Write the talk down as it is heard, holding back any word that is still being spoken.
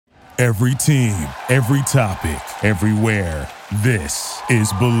Every team, every topic, everywhere. This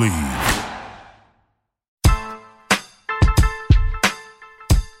is Believe.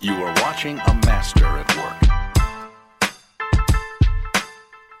 You are watching a master at work.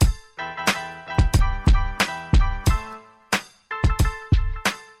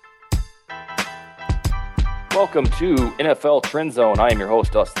 Welcome to NFL Trend Zone. I am your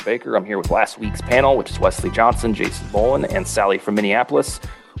host, Dustin Baker. I'm here with last week's panel, which is Wesley Johnson, Jason Boland, and Sally from Minneapolis.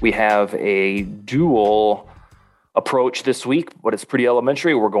 We have a dual approach this week, but it's pretty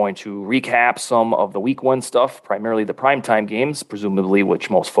elementary. We're going to recap some of the week one stuff, primarily the primetime games, presumably which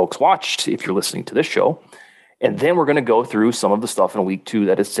most folks watched if you're listening to this show. And then we're going to go through some of the stuff in week two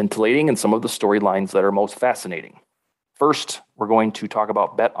that is scintillating and some of the storylines that are most fascinating. First, we're going to talk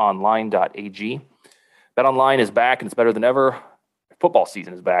about betonline.ag. BetOnline is back and it's better than ever. Football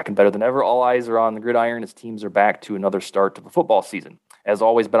season is back and better than ever. All eyes are on the gridiron as teams are back to another start to the football season. As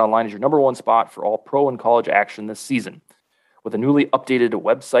always, BetOnline is your number one spot for all pro and college action this season. With a newly updated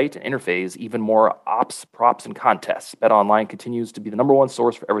website and interface, even more ops, props, and contests, BetOnline continues to be the number one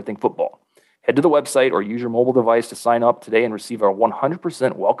source for everything football. Head to the website or use your mobile device to sign up today and receive our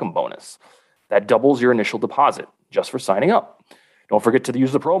 100% welcome bonus. That doubles your initial deposit just for signing up. Don't forget to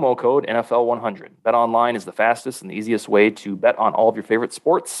use the promo code NFL100. BetOnline is the fastest and the easiest way to bet on all of your favorite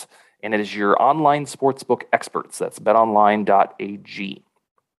sports, and it is your online sportsbook experts. That's betonline.ag.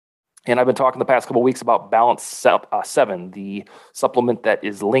 And I've been talking the past couple of weeks about Balance 7, the supplement that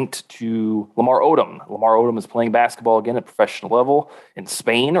is linked to Lamar Odom. Lamar Odom is playing basketball again at professional level in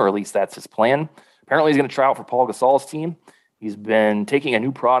Spain, or at least that's his plan. Apparently he's going to try out for Paul Gasol's team. He's been taking a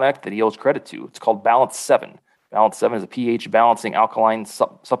new product that he owes credit to. It's called Balance 7. Balance 7 is a pH balancing alkaline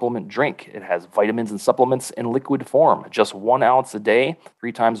supplement drink. It has vitamins and supplements in liquid form, just 1 ounce a day,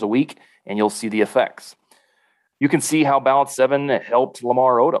 3 times a week, and you'll see the effects. You can see how Balance 7 helped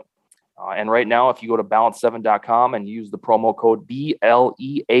Lamar Odom. And right now, if you go to balance7.com and use the promo code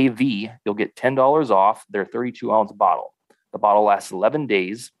BLEAV, you'll get $10 off their 32-ounce bottle. The bottle lasts 11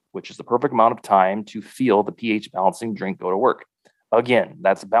 days, which is the perfect amount of time to feel the pH balancing drink go to work. Again,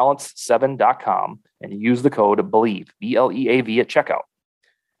 that's balance7.com, and use the code BELIEVE, BLEAV, at checkout.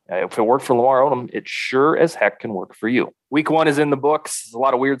 If it worked for Lamar Odom, it sure as heck can work for you. Week one is in the books. A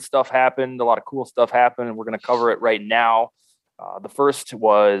lot of weird stuff happened. A lot of cool stuff happened, and we're going to cover it right now. The first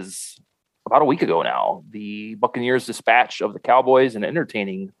was about a week ago now. The Buccaneers dispatch of the Cowboys, an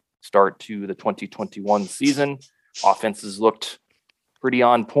entertaining start to the 2021 season. Offenses looked pretty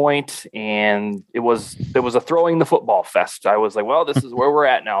on point, and it was a throwing the football fest. I was like, well, this is where we're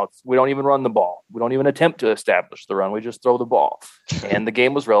at now. We don't even run the ball. We don't even attempt to establish the run. We just throw the ball. And the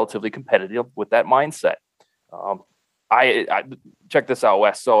game was relatively competitive with that mindset. I check this out,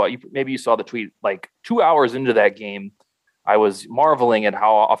 Wes. So maybe you saw the tweet, like 2 hours into that game, I was marveling at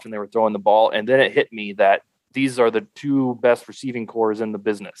how often they were throwing the ball. And then it hit me that these are the two best receiving cores in the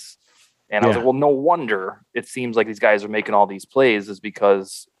business. And I was like, well, no wonder it seems like these guys are making all these plays, is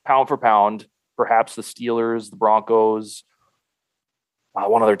because pound for pound, perhaps the Steelers, the Broncos,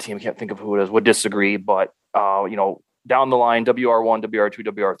 one other team, I can't think of who it is, would disagree. But, down the line, WR1, WR2,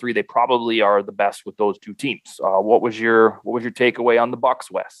 WR3, they probably are the best with those two teams. What was your takeaway on the Bucs,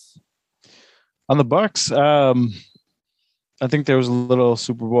 Wes? On the Bucs, I think there was a little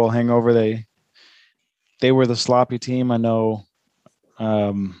Super Bowl hangover. They were the sloppy team. I know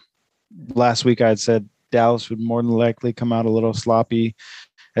last week I had said Dallas would more than likely come out a little sloppy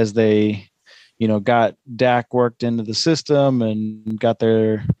as they, got Dak worked into the system and got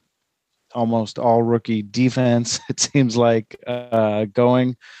their almost all rookie defense, it seems like,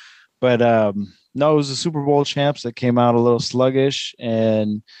 going. But no, it was the Super Bowl champs that came out a little sluggish,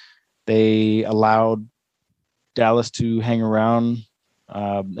 and they allowed Dallas to hang around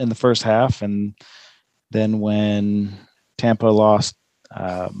in the first half. And then when Tampa lost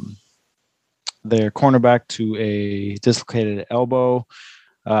their cornerback to a dislocated elbow,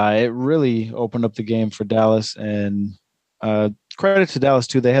 it really opened up the game for Dallas. And credit to Dallas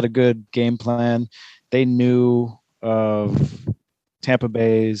too. They had a good game plan. They knew of Tampa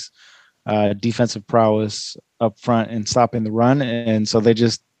Bay's defensive prowess up front and stopping the run. And so they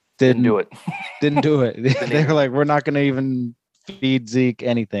just didn't do it. They were like, we're not going to even feed Zeke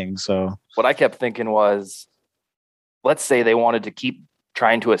anything. So what I kept thinking was, let's say they wanted to keep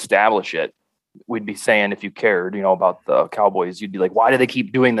trying to establish it. We'd be saying, if you cared, about the Cowboys, you'd be like, why do they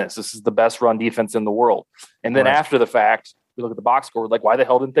keep doing this? This is the best run defense in the world. And then after the fact, we look at the box score, like, why the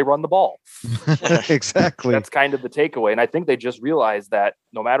hell didn't they run the ball? Exactly. That's kind of the takeaway. And I think they just realized that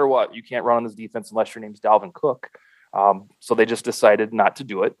no matter what, you can't run on this defense unless your name's Dalvin Cook. So they just decided not to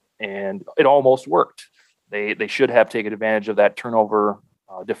do it, and it almost worked. They should have taken advantage of that turnover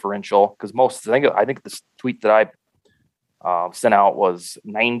differential, because I think this tweet that I sent out was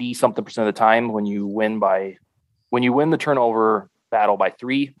 90 something percent of the time when you win the turnover battle by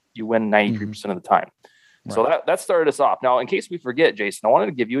 3, you win 93% of the time. Right. So that started us off. Now, in case we forget, Jason, I wanted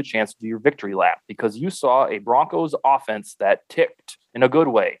to give you a chance to do your victory lap, because you saw a Broncos offense that ticked in a good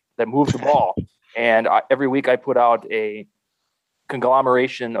way, that moved the ball. And every week I put out a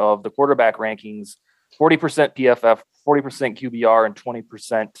conglomeration of the quarterback rankings, 40% PFF, 40% QBR, and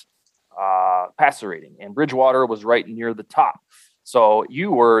 20% passer rating. And Bridgewater was right near the top. So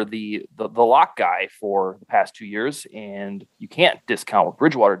you were the lock guy for the past 2 years, and you can't discount what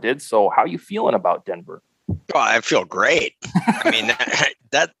Bridgewater did. So how are you feeling about Denver? Oh, I feel great. I mean,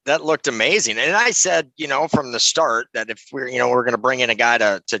 that looked amazing. And I said, from the start that if we're going to bring in a guy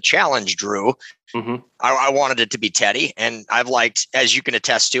to challenge Drew, I wanted it to be Teddy. And I've liked, as you can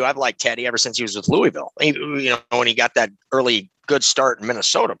attest to, I've liked Teddy ever since he was with Louisville. When he got that early good start in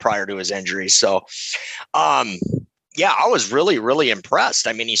Minnesota prior to his injury. So, yeah, I was really, really impressed.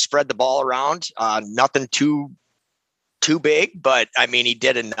 I mean, he spread the ball around, nothing too big, but I mean, he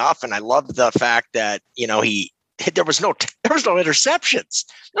did enough. And I loved the fact that, there was no interceptions.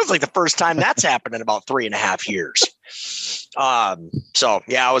 It was like the first time that's happened in about 3.5 years. So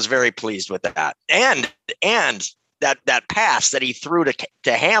yeah, I was very pleased with that. And that pass that he threw to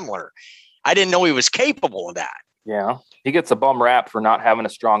Hamler, I didn't know he was capable of that. Yeah. He gets a bum rap for not having a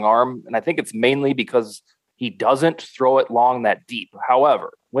strong arm. And I think it's mainly because he doesn't throw it long that deep.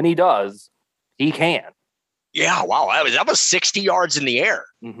 However, when he does, he can. Yeah, wow. That was 60 yards in the air.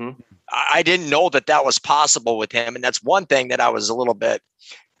 Mm-hmm. I didn't know that was possible with him. And that's one thing that I was a little bit,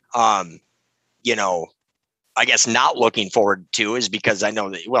 I guess not looking forward to, is because we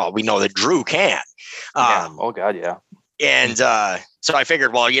know that Drew can. Oh, God, yeah. And so I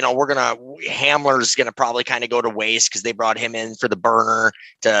figured, Hamler's going to probably kind of go to waste because they brought him in for the burner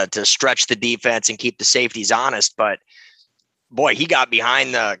to stretch the defense and keep the safeties honest. But boy, he got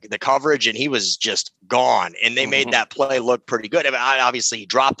behind the coverage and he was just gone. And they made that play look pretty good. I mean, obviously he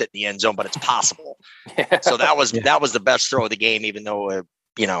dropped it in the end zone, but it's possible. So that was the best throw of the game, even though, it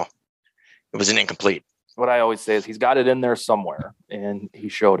was an incomplete. What I always say is he's got it in there somewhere, and he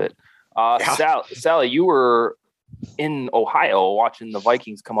showed it. Sally, you were in Ohio watching the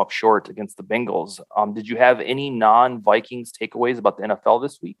Vikings come up short against the Bengals. Did you have any non-Vikings takeaways about the NFL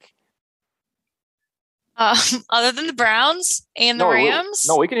this week? Other than the Browns and the Rams?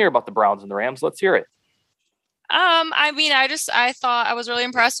 We can hear about the Browns and the Rams. Let's hear it. I mean, I thought I was really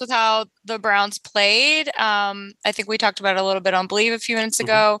impressed with how the Browns played. I think we talked about it a little bit on Believe a few minutes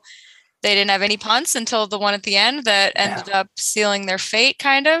ago. They didn't have any punts until the one at the end that ended up sealing their fate,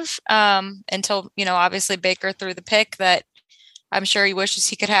 kind of, until, obviously Baker threw the pick that I'm sure he wishes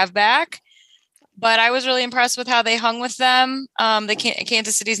he could have back. But I was really impressed with how they hung with them.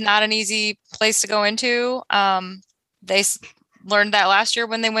 Kansas City's not an easy place to go into. They learned that last year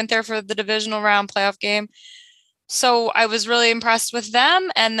when they went there for the divisional round playoff game. So I was really impressed with them.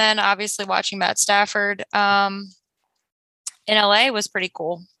 And then obviously watching Matt Stafford in LA was pretty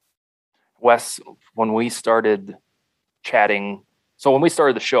cool. Wes, when we started chatting, so when we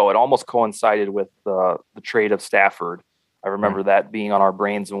started the show, it almost coincided with the trade of Stafford. I remember that being on our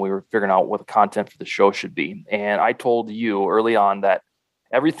brains when we were figuring out what the content for the show should be. And I told you early on that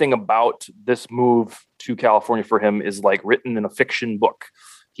everything about this move to California for him is like written in a fiction book.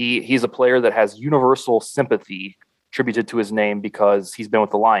 He's a player that has universal sympathy attributed to his name because he's been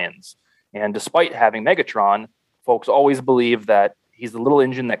with the Lions. And despite having Megatron, folks always believe that he's the little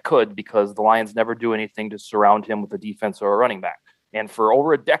engine that could, because the Lions never do anything to surround him with a defense or a running back. And for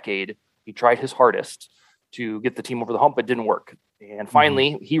over a decade, he tried his hardest to get the team over the hump. It didn't work. And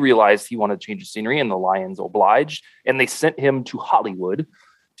finally, he realized he wanted to change the scenery, and the Lions obliged. And they sent him to Hollywood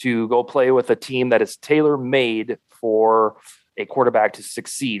to go play with a team that is tailor-made for a quarterback to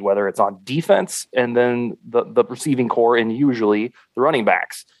succeed, whether it's on defense and then the receiving core and usually the running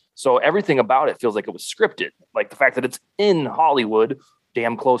backs. So everything about it feels like it was scripted, like the fact that it's in Hollywood,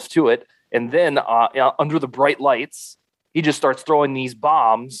 damn close to it. And then under the bright lights, he just starts throwing these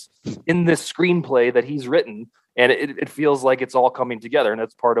bombs in this screenplay that he's written. And it feels like it's all coming together. And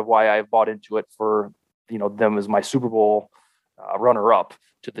that's part of why I've bought into it for, them as my Super Bowl runner-up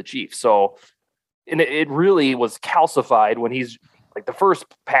to the Chiefs. So, and it really was calcified when he's like the first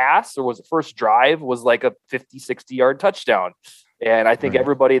pass or was the first drive was like a 50, 60-yard touchdown. And I think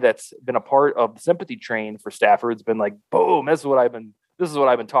everybody that's been a part of the sympathy train for Stafford's been like, boom, this is what I've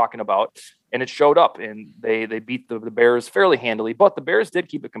been talking about. And it showed up, and they beat the Bears fairly handily, but the Bears did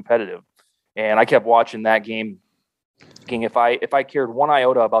keep it competitive. And I kept watching that game thinking if I cared one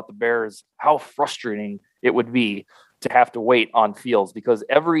iota about the Bears, how frustrating it would be to have to wait on Fields, because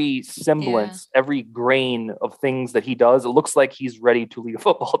every semblance, every grain of things that he does, it looks like he's ready to lead a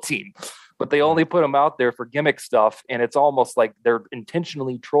football team. But they only put him out there for gimmick stuff, and it's almost like they're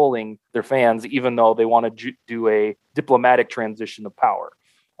intentionally trolling their fans, even though they want to do a diplomatic transition of power.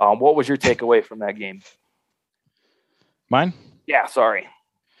 What was your takeaway from that game? Mine? Yeah, sorry.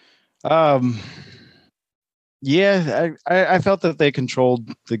 Yeah, I felt that they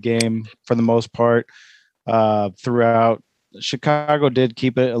controlled the game for the most part throughout. Chicago did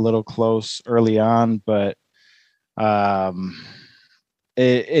keep it a little close early on, but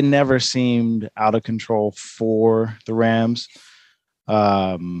it never seemed out of control for the Rams.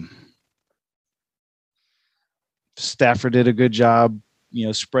 Stafford did a good job,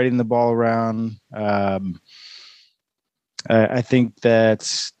 spreading the ball around. I think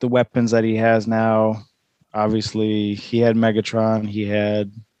that the weapons that he has now, obviously he had Megatron, he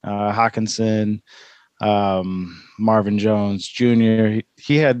had Hawkinson, Marvin Jones Jr.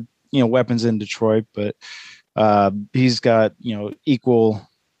 He had, weapons in Detroit, but he's got, equal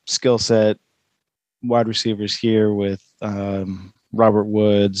skill set wide receivers here with Robert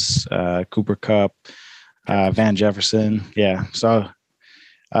Woods, Cooper Kupp, Van Jefferson. Yeah. So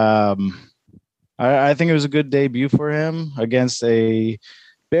I think it was a good debut for him against a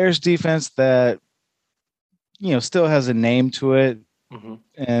Bears defense that, still has a name to it. Mm-hmm.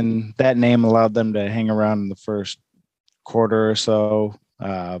 And that name allowed them to hang around in the first quarter or so.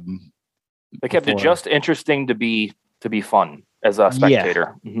 They kept it just interesting to be fun as a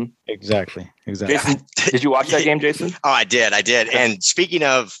spectator. Yeah, mm-hmm. Exactly. Jason, did you watch that game, Jason? Oh, I did. And speaking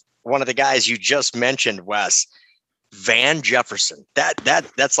of one of the guys you just mentioned, Wes, Van Jefferson.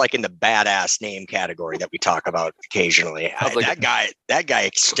 That's like in the badass name category that we talk about occasionally. That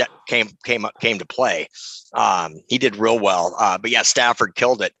guy came to play. He did real well. But yeah, Stafford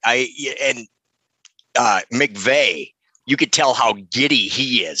killed it. McVay, you could tell how giddy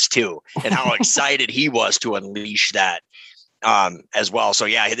he is too, and how excited he was to unleash that as well. So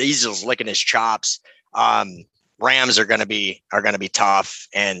yeah, he's just licking his chops. Rams are going to be tough,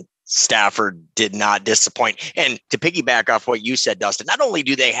 and Stafford did not disappoint. And to piggyback off what you said, Dustin, not only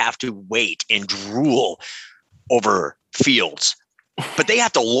do they have to wait and drool over Fields, but they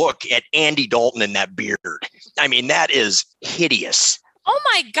have to look at Andy Dalton in that beard. I mean, that is hideous. Oh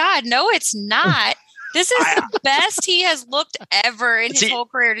my God. No, it's not. This is the best he has looked ever in his whole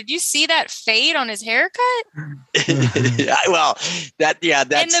career. Did you see that fade on his haircut? Well, that's... And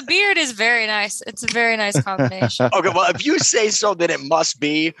the beard is very nice. It's a very nice combination. Okay, well, if you say so, then it must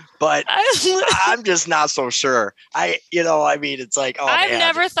be, but I'm just not so sure. It's like, I've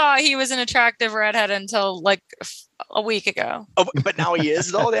never thought he was an attractive redhead until like a week ago. Oh, but now he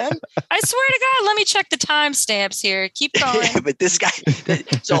is though then? I swear to God, let me check the timestamps here. Keep going. Yeah, but this guy,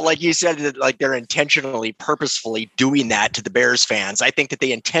 so like you said, like they're intentionally, purposefully doing that to the Bears fans. I think that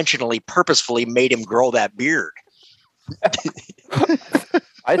they intentionally, purposefully made him grow that beard.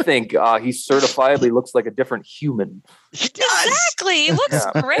 I think he certifiably looks like a different human. He does. Exactly. He looks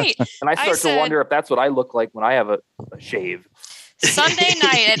great. And I start to wonder if that's what I look like when I have a shave. Sunday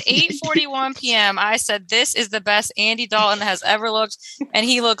night at 8:41 p.m. I said, this is the best Andy Dalton has ever looked, and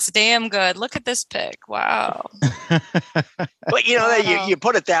he looks damn good. Look at this pic. Wow. But you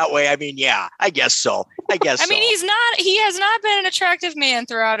put it that way. I mean, yeah, I guess so. I mean, he has not been an attractive man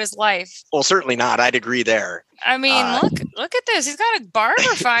throughout his life. Well, certainly not. I'd agree there. I mean, look at this. He's got a barber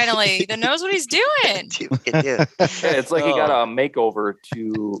finally that knows what he's doing. It's like he got a makeover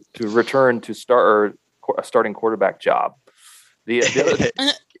to return to a starting quarterback job. The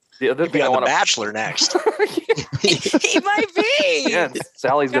other thing I want to Bachelor next. He might be. Yeah,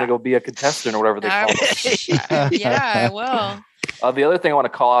 Sally's going to go be a contestant or whatever they call it. Yeah, I will. The other thing I want to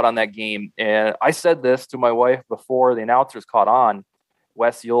call out on that game, and I said this to my wife before the announcers caught on.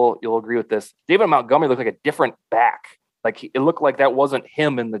 Wes, you'll agree with this. David Montgomery looked like a different back. Like it looked like that wasn't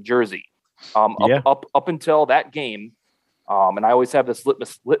him in the jersey. Up until that game. And I always have this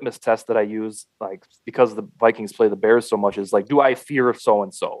litmus test that I use, like, because the Vikings play the Bears so much, is like, do I fear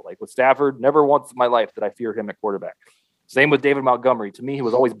so-and-so? Like with Stafford, never once in my life did I fear him at quarterback. Same with David Montgomery. To me, he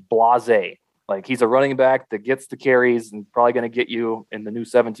was always blasé. Like he's a running back that gets the carries and probably going to get you in the new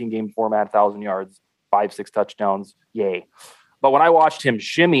 17-game format, 1,000 yards, 5-6 touchdowns. Yay. But when I watched him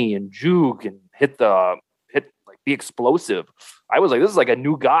shimmy and juke and be explosive, I was like, this is like a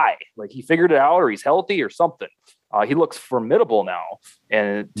new guy. Like he figured it out, or he's healthy or something. He looks formidable now.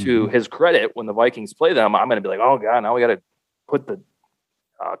 And to his credit, when the Vikings play them, I'm going to be like, oh, God, now we got to put the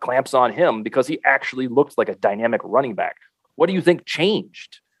clamps on him, because he actually looks like a dynamic running back. What do you think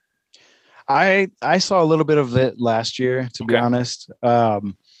changed? I saw a little bit of it last year, to be honest.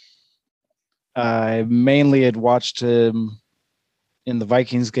 I mainly had watched him in the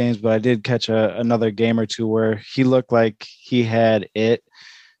Vikings games, but I did catch another game or two where he looked like he had it,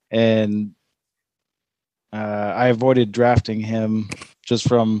 and I avoided drafting him just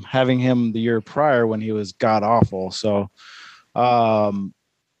from having him the year prior when he was god awful. So, and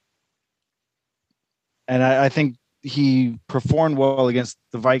I think he performed well against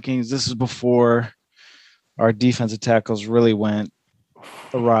the Vikings. This is before our defensive tackles really went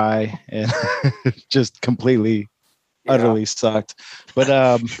awry and just completely, utterly sucked.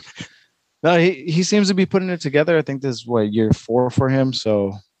 But no, he seems to be putting it together. I think this is year 4 for him.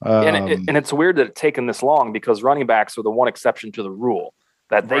 So, and it's weird that it's taken this long because running backs are the one exception to the rule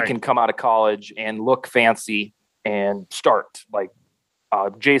that they can come out of college and look fancy and start like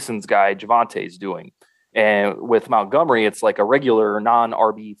Jason's guy Javante's doing. And with Montgomery, it's like a regular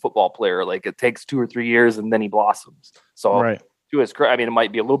non-RB football player. Like it takes 2 or 3 years and then he blossoms. So to his credit, I mean, it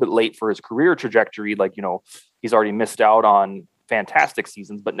might be a little bit late for his career trajectory. Like, he's already missed out on fantastic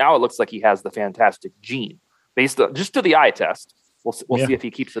seasons, but now it looks like he has the fantastic gene based on, just to the eye test. We'll see if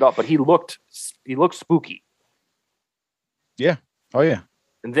he keeps it up, but he looked spooky. Yeah. Oh yeah.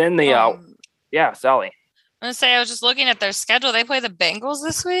 And then Sally. I'm gonna say I was just looking at their schedule. They play the Bengals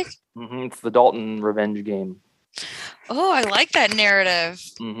this week. Mm-hmm. It's the Dalton revenge game. Oh, I like that narrative.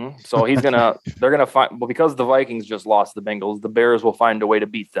 Mm-hmm. So they're gonna find, because the Vikings just lost the Bengals, the Bears will find a way to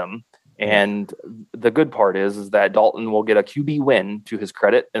beat them. And the good part is that Dalton will get a QB win to his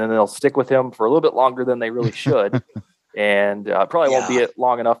credit, and then they'll stick with him for a little bit longer than they really should. And probably won't be it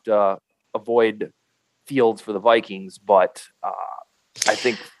long enough to avoid Fields for the Vikings. But I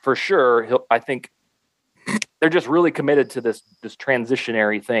think for sure, I think they're just really committed to this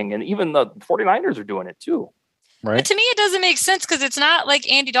transitionary thing. And even the 49ers are doing it too. Right. But to me, it doesn't make sense because it's not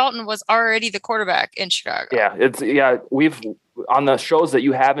like Andy Dalton was already the quarterback in Chicago. We've on the shows that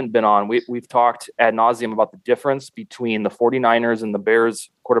you haven't been on, we've talked ad nauseum about the difference between the 49ers and the Bears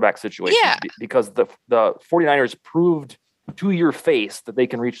quarterback situation. Yeah. Because the 49ers proved to your face that they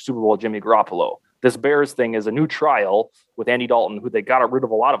can reach Super Bowl Jimmy Garoppolo. This Bears thing is a new trial with Andy Dalton, who they got rid of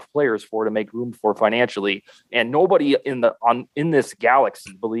a lot of players for to make room for financially. And nobody in this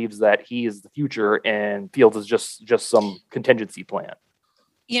galaxy believes that he is the future and Fields is just some contingency plan.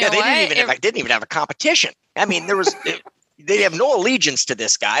 They didn't even have a competition. I mean, they have no allegiance to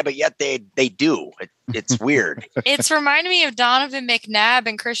this guy, but yet they do. It's weird. It's reminding me of Donovan McNabb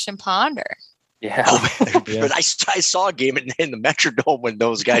and Christian Ponder. Yeah. But I saw a game in the Metrodome when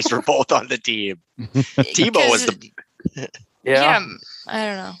those guys were both on the team. Tebow was I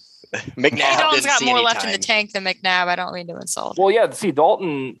don't know. McNabb Dalton's got more left in the tank than McNabb. I don't mean to insult him. Well, yeah. See,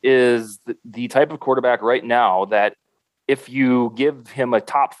 Dalton is the type of quarterback right now that if you give him a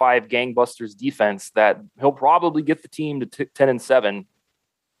top 5 gangbusters defense, that he'll probably get the team to 10-7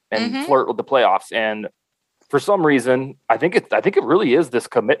 and flirt with the playoffs. And for some reason, I think it really is this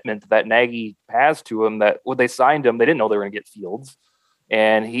commitment that Nagy has to him, that when they signed him, they didn't know they were going to get Fields.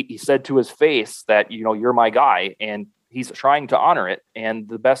 And he said to his face that, you're my guy, and he's trying to honor it. And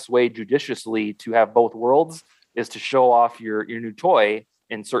the best way judiciously to have both worlds is to show off your new toy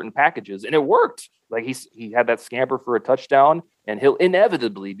in certain packages. And it worked. Like he had that scamper for a touchdown, and he'll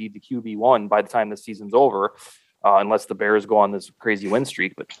inevitably be the QB1 by the time the season's over, unless the Bears go on this crazy win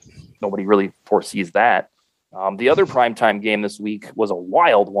streak, but nobody really foresees that. The other primetime game this week was a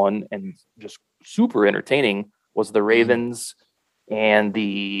wild one and just super entertaining, was the Ravens and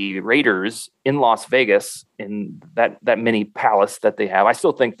the Raiders in Las Vegas in that mini palace that they have. I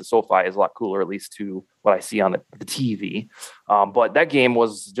still think the SoFi is a lot cooler, at least to what I see on the TV. But that game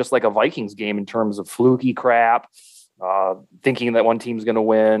was just like a Vikings game in terms of fluky crap, thinking that one team's going to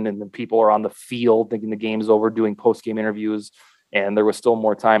win, and then people are on the field thinking the game's over, doing post-game interviews, and there was still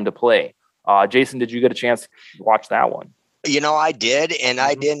more time to play. Jason, did you get a chance to watch that one? I did, and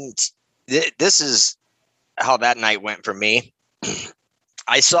I didn't. This is how that night went for me.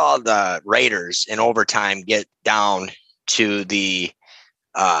 I saw the Raiders in overtime get down to the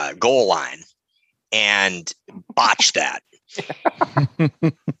goal line and botch that.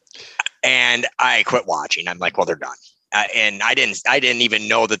 And I quit watching. I'm like, well, they're done. And I didn't even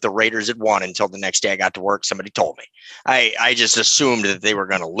know that the Raiders had won until the next day I got to work. Somebody told me. I just assumed that they were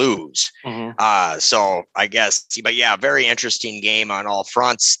going to lose. So I guess, but yeah, very interesting game on all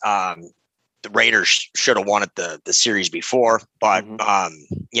fronts. The Raiders should have won it the series before, but I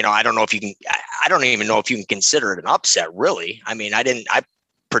don't know if you can. I don't even know if you can consider it an upset, really. I mean, I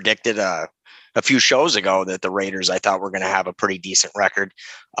predicted a few shows ago that the Raiders, I thought, were going to have a pretty decent record.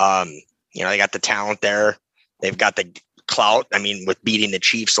 They got the talent there. They've got the clout. I mean, with beating the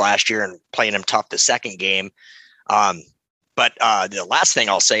Chiefs last year and playing them tough the second game. But the last thing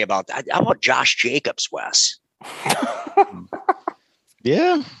I'll say about that, how about Josh Jacobs, Wes?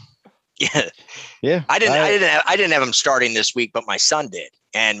 Yeah. Yeah. I didn't have him starting this week, but my son did.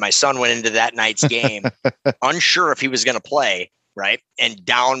 And my son went into that night's game unsure if he was going to play, right? And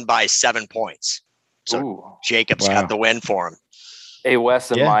down by 7 points. So Jacobs got the win for him. Hey,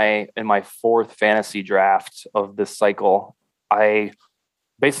 Wes, in my fourth fantasy draft of this cycle,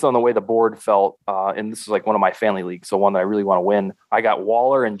 based on the way the board felt, and this is like one of my family leagues, so one that I really want to win, I got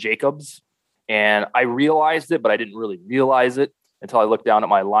Waller and Jacobs, and I realized it, but I didn't really realize it until I looked down at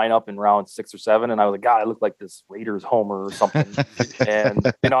my lineup in round 6 or 7, and I was like, God, I look like this Raiders homer or something.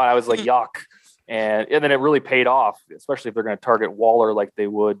 And, I was like, yuck. And then it really paid off, especially if they're going to target Waller like they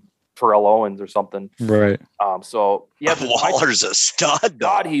would Terrell Owens or something. Right. So yeah, Waller's a stud.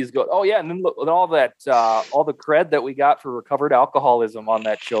 God, he's good. Oh yeah. And then look, all that, all the cred that we got for recovered alcoholism on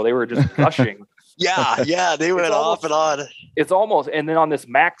that show, they were just gushing. Yeah. They went off and on. It's almost, and then on this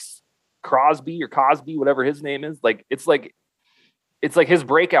Max Crosby or Cosby, whatever his name is, it's like his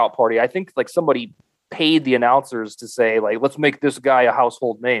breakout party. I think like somebody paid the announcers to say like, let's make this guy a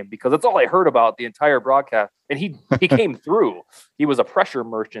household name, because that's all I heard about the entire broadcast. And he came through. He was a pressure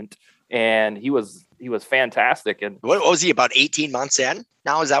merchant, and he was fantastic. And what was he, about 18 months in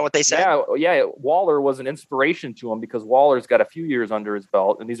now? Is that what they said? Yeah. Waller was an inspiration to him because Waller's got a few years under his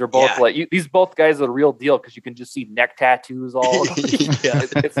belt, and these are both these both guys are the real deal, because you can just see neck tattoos all.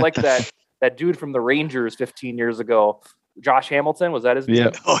 It's like that dude from the Rangers 15 years ago. Josh Hamilton, was that his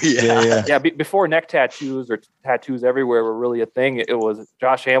name? Oh yeah. Yeah. Before neck tattoos or tattoos everywhere were really a thing, it was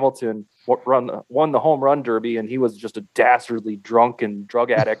Josh Hamilton won the home run derby, and he was just a dastardly drunk and drug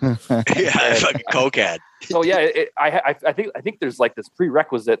addict. Fucking cokehead. So yeah, I think there's like this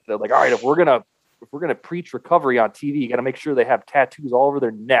prerequisite that like, all right, if we're gonna preach recovery on TV, you got to make sure they have tattoos all over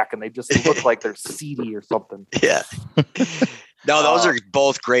their neck and they just look like they're seedy or something. Yeah. No, those are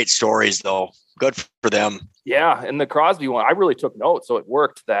both great stories, though. Good for them. Yeah, and the Crosby one, I really took note, so it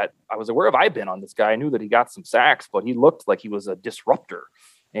worked. That I was aware of. I've been on this guy. I knew that he got some sacks, but he looked like he was a disruptor.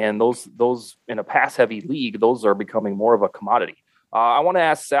 And those in a pass-heavy league, those are becoming more of a commodity. I want to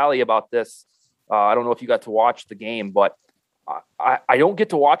ask Sally about this. I don't know if you got to watch the game, but I don't get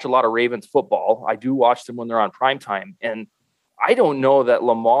to watch a lot of Ravens football. I do watch them when they're on primetime, and I don't know that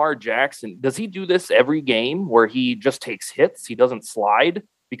Lamar Jackson, does he do this every game where he just takes hits? He doesn't slide?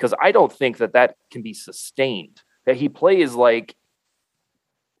 Because I don't think that can be sustained. That he plays like,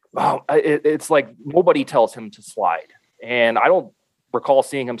 it's like nobody tells him to slide. And I don't recall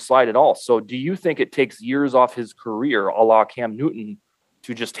seeing him slide at all. So do you think it takes years off his career, a la Cam Newton,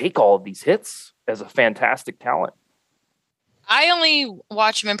 to just take all of these hits as a fantastic talent? I only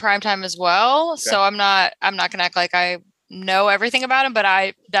watch him in primetime as well. Okay. So I'm not going to act like I know everything about him, but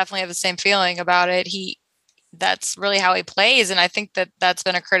I definitely have the same feeling about it. That's really how he plays. And I think that's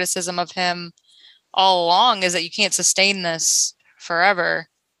been a criticism of him all along, is that you can't sustain this forever.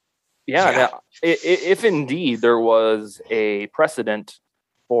 Yeah. Now, if indeed there was a precedent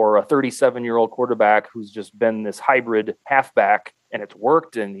for a 37-year-old quarterback who's just been this hybrid halfback and it's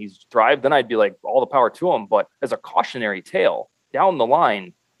worked and he's thrived, then I'd be like, all the power to him. But as a cautionary tale, down the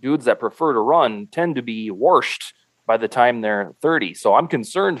line, dudes that prefer to run tend to be washed by the time they're 30. So I'm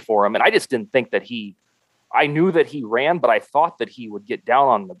concerned for him. And I just didn't think that I knew that he ran, but I thought that he would get down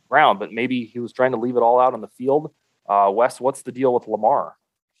on the ground, but maybe he was trying to leave it all out on the field. Wes, what's the deal with Lamar?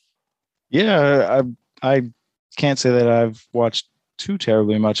 Yeah, I can't say that I've watched too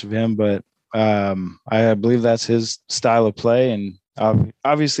terribly much of him, but I believe that's his style of play, and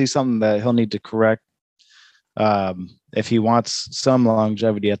obviously something that he'll need to correct if he wants some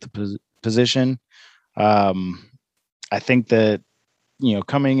longevity at the position. I think that,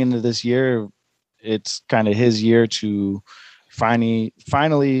 coming into this year, it's kind of his year to finally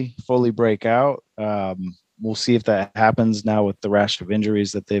fully break out. We'll see if that happens now with the rash of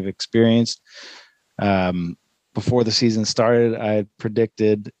injuries that they've experienced. Before the season started, I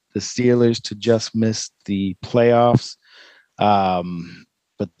predicted the Steelers to just miss the playoffs.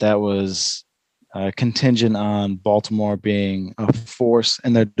 But that was contingent on Baltimore being a force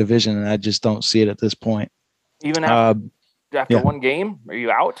in their division, and I just don't see it at this point. Even after one game, are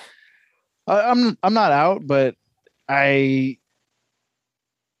you out? I'm not out, but I'm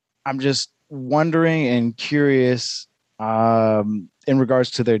just wondering and curious in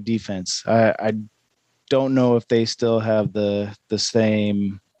regards to their defense. I don't know if they still have the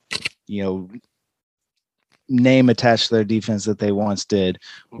same, name attached to their defense that they once did,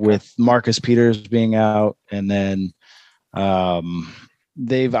 with Marcus Peters being out, and then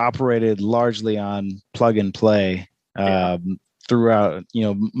they've operated largely on plug and play. Throughout,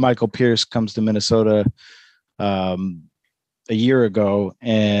 Michael Pierce comes to Minnesota. a year ago,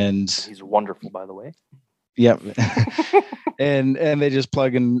 and he's wonderful, by the way. Yep. and they just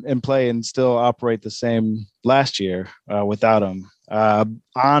plug in and play and still operate the same last year without him.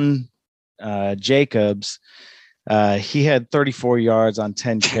 On Jacobs, he had 34 yards on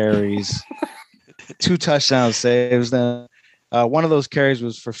 10 carries, 2 touchdown saves. Then one of those carries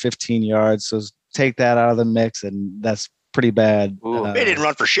was for 15 yards. So take that out of the mix, and that's pretty bad. He didn't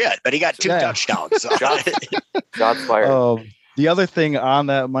run for shit, but he got 2 touchdowns. So. Shots fired. The other thing on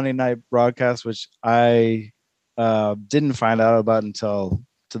that Monday night broadcast, which I didn't find out about until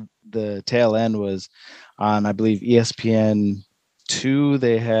the tail end, was on, I believe, ESPN2.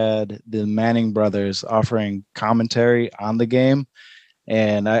 They had the Manning brothers offering commentary on the game.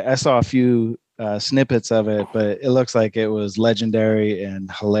 And I saw a few snippets of it, but it looks like it was legendary and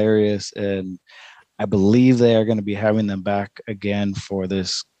hilarious. And I believe they are going to be having them back again for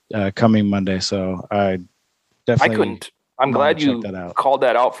this coming Monday. So I definitely... I'm glad you called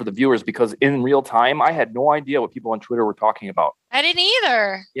that out for the viewers, because in real time, I had no idea what people on Twitter were talking about. I didn't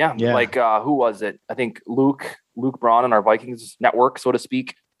either. Yeah. Like, who was it? I think Luke Braun on our Vikings network, so to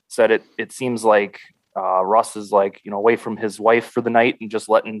speak, said it seems like Russ is like, away from his wife for the night and just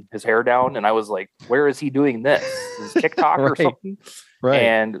letting his hair down. And I was like, where is he doing this? Is TikTok or something? Right.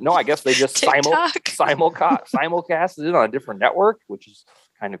 And no, I guess they just simulcast it on a different network, which is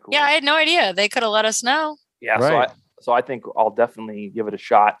kind of cool. Yeah, I had no idea. They could have let us know. Yeah. Right. So I think I'll definitely give it a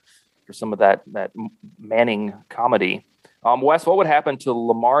shot for some of that Manning comedy. Wes, what would happen to the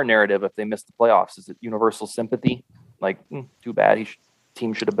Lamar narrative if they missed the playoffs? Is it universal sympathy? Like, too bad.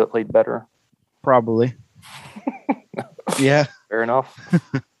 Team should have played better. Probably. Yeah. Fair enough.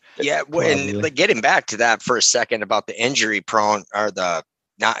 Yeah. And getting back to that for a second about the injury prone or the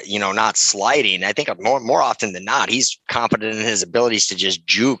not sliding. I think more often than not, he's confident in his abilities to just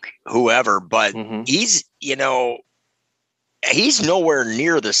juke whoever, but he's nowhere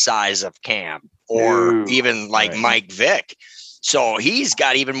near the size of Cam or even like Mike Vick. So he's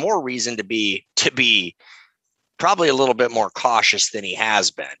got even more reason to be probably a little bit more cautious than he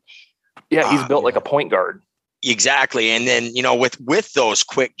has been. Yeah. He's built like a point guard. Exactly. And then, with those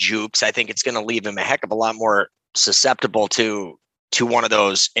quick jukes, I think it's going to leave him a heck of a lot more susceptible to one of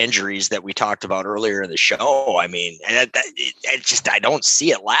those injuries that we talked about earlier in the show. I mean, and I don't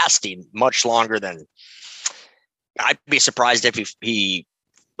see it lasting much longer than. I'd be surprised if he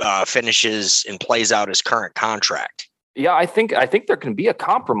finishes and plays out his current contract. Yeah, I think there can be a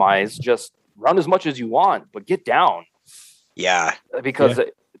compromise. Just run as much as you want, but get down. Yeah, because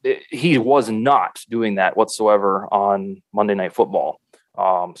he was not doing that whatsoever on Monday Night Football.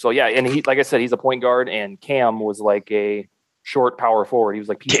 So yeah, and he, like I said, he's a point guard, and Cam was like a short power forward. He was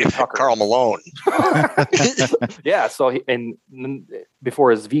like PJ Tucker. Karl Malone. Yeah. So and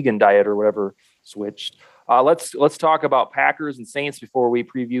before his vegan diet or whatever switched. Let's talk about Packers and Saints before we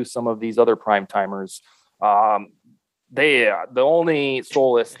preview some of these other prime timers. The only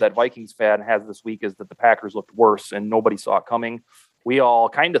solace that Vikings fan has this week is that the Packers looked worse and nobody saw it coming. We all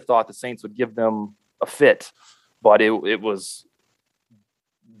kind of thought the Saints would give them a fit, but it was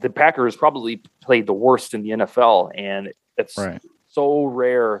the Packers probably played the worst in the NFL, and it's so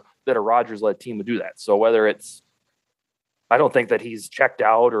rare that a Rodgers-led team would do that. So whether it's, I don't think that he's checked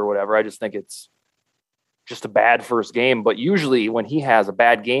out or whatever. I just think it's just a bad first game. But usually when he has a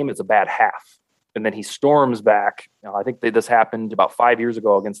bad game, it's a bad half. And then he storms back. I think this happened about 5 years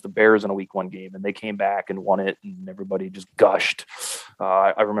ago against the Bears in a week 1 game, and they came back and won it, and everybody just gushed.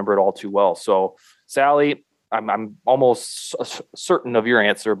 I remember it all too well. So, Sally, I'm almost certain of your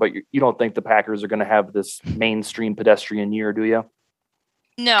answer, but you don't think the Packers are going to have this mainstream pedestrian year, do you?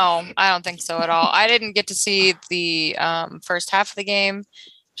 No, I don't think so at all. I didn't get to see the first half of the game,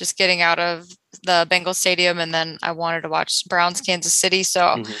 just getting out of the Bengals stadium, and then I wanted to watch Browns Kansas City.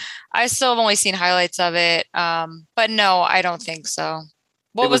 So I still have only seen highlights of it. But no, I don't think so.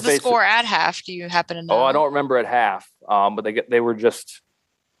 What was the score at half? Do you happen to know? Oh, I don't remember at half. But they were just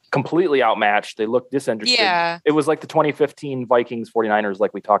completely outmatched. They looked disinterested. Yeah. It was like the 2015 Vikings 49ers,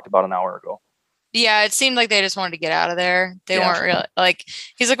 like we talked about an hour ago. Yeah, it seemed like they just wanted to get out of there. They weren't really like,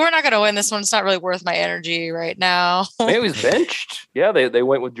 he's like, we're not going to win this one. It's not really worth my energy right now. Maybe he was benched. Yeah, they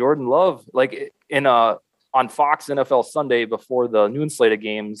went with Jordan Love. Like on Fox NFL Sunday before the noon slate of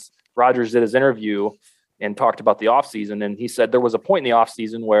games, Rodgers did his interview and talked about the offseason. And he said there was a point in the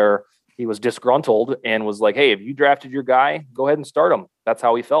offseason where he was disgruntled and was like, hey, if you drafted your guy, go ahead and start him. That's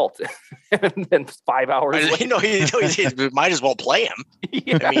how he felt. And then 5 hours later, he might as well play him.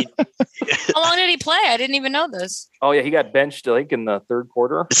 Yeah. I mean, how long did he play? I didn't even know this. Oh yeah, he got benched, I think, in the third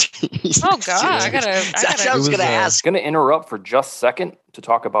quarter. Oh God, I was going to ask. Going to interrupt for just a second to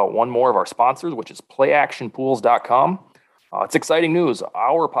talk about one more of our sponsors, which is playactionpools.com. It's exciting news.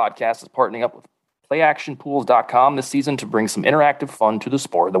 Our podcast is partnering up with PlayActionPools.com this season to bring some interactive fun to the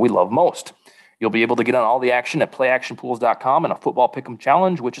sport that we love most. You'll be able to get on all the action at PlayActionPools.com and a football pick'em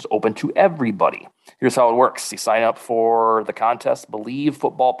challenge, which is open to everybody. Here's how it works. You sign up for the contest, Believe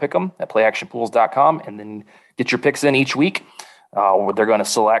Football Pick'em at PlayActionPools.com, and then get your picks in each week. They're going to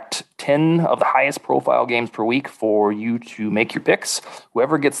select 10 of the highest profile games per week for you to make your picks.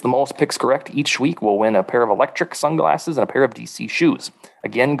 Whoever gets the most picks correct each week will win a pair of electric sunglasses and a pair of DC shoes.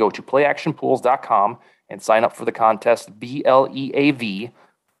 Again, go to PlayActionPools.com and sign up for the contest, BLEAV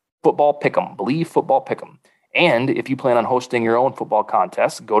Football Pick'em, Believe Football Pick'em. And if you plan on hosting your own football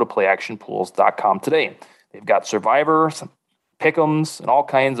contest, go to PlayActionPools.com today. They've got Survivors, Pick'ems, and all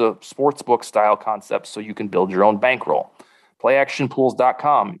kinds of sportsbook style concepts so you can build your own bankroll.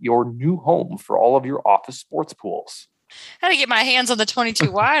 PlayActionPools.com, your new home for all of your office sports pools. I had to get my hands on the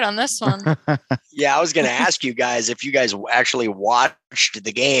 22 wide on this one. Yeah, I was going to ask you guys if you guys actually watched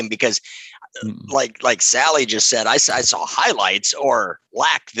the game, because like Sally just said, I saw highlights or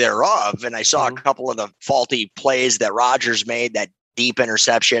lack thereof, and I saw a couple of the faulty plays that Rodgers made, that deep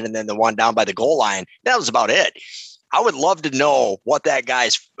interception, and then the one down by the goal line. That was about it. I would love to know what that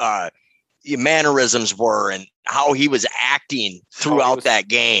guy's mannerisms were and how he was acting throughout that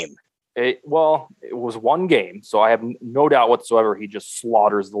game. It was one game, so I have no doubt whatsoever he just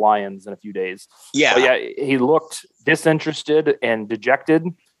slaughters the Lions in a few days. Yeah. But yeah, he looked disinterested and dejected.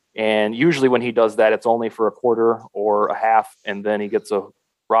 And usually when he does that, it's only for a quarter or a half, and then he gets a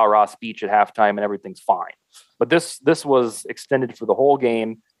rah-rah speech at halftime and everything's fine. But this was extended for the whole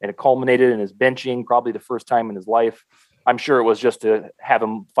game, and it culminated in his benching, probably the first time in his life. I'm sure it was just to have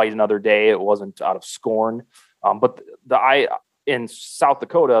him fight another day. It wasn't out of scorn. But in South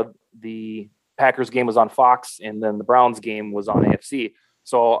Dakota, the Packers game was on Fox, and then the Browns game was on AFC.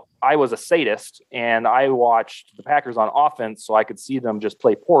 So I was a sadist, and I watched the Packers on offense so I could see them just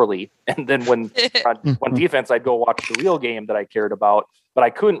play poorly. And then when defense, I'd go watch the real game that I cared about. But I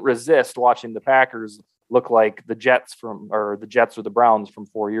couldn't resist watching the Packers look like the Jets or the Browns from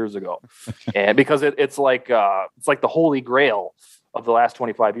 4 years ago. And because it's like the holy grail of the last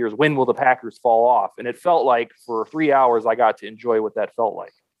 25 years. When will the Packers fall off? And it felt like for 3 hours, I got to enjoy what that felt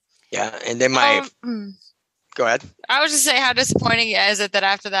like. Yeah. And then go ahead. I was just saying, how disappointing is it that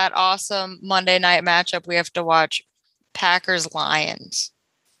after that awesome Monday night matchup, we have to watch Packers Lions?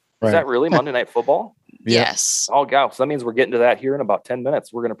 Right. Is that really Monday Night Football? Yes. Oh, God. So that means we're getting to that here in about 10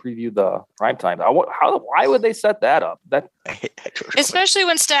 minutes. We're going to preview the primetime. Why would they set that up? Especially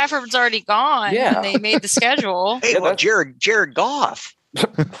when Stafford's already gone. Yeah. And they made the schedule. Hey, well, Jared Goff.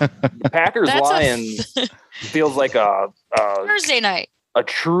 Packers Lions feels like a Thursday night. A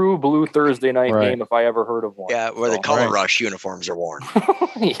true blue Thursday night game if I ever heard of one. Yeah, where the Color Rush uniforms are worn.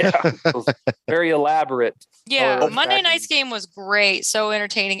 Yeah, very elaborate. Yeah, Monday night's game was great, so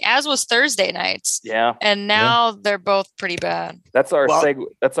entertaining, as was Thursday nights. Yeah, and now they're both pretty bad. That's our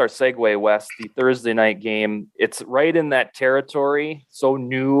segue, Wes. The Thursday night game. It's right in that territory. So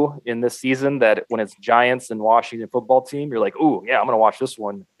new in this season that when it's Giants and Washington football team, you're like, "Ooh, yeah, I'm going to watch this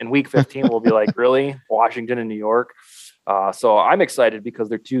one." In Week 15, we'll be like, "Really, Washington and New York?" So I'm excited because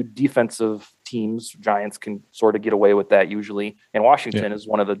they're two defensive teams. Giants can sort of get away with that usually. And Washington is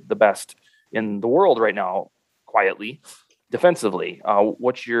one of the best in the world right now, quietly, defensively.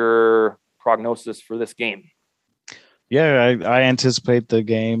 What's your prognosis for this game? Yeah, I anticipate the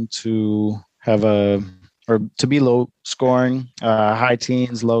game to have to be low scoring, high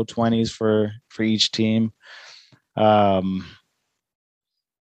teens, low 20s for each team.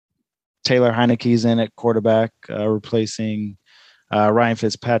 Taylor Heineke's in at quarterback, replacing Ryan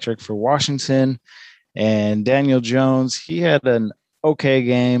Fitzpatrick for Washington. And Daniel Jones, he had an okay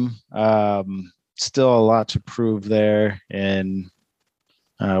game. Still a lot to prove there. And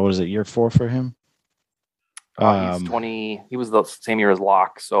what is it, year 4 for him? He's 20. He was the same year as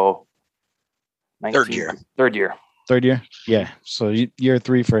Locke, so 19, Third year. Yeah. So year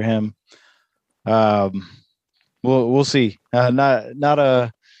 3 for him. We'll see. Not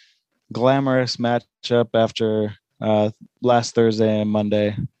a glamorous matchup after last Thursday and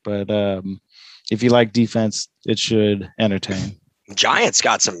Monday, but if you like defense, it should entertain. Giants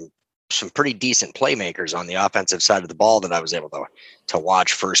got some pretty decent playmakers on the offensive side of the ball that I was able to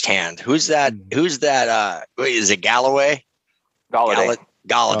watch firsthand. Who's that? Is it Galloway?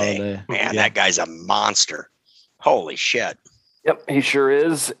 Galladay. Man, that guy's a monster. Holy shit. Yep, he sure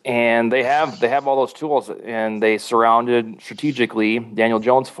is. And they have all those tools, and they surrounded strategically Daniel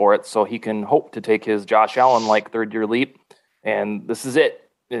Jones for it, so he can hope to take his Josh Allen-like third-year leap. And this is it.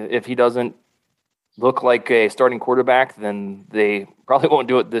 If he doesn't look like a starting quarterback, then they probably won't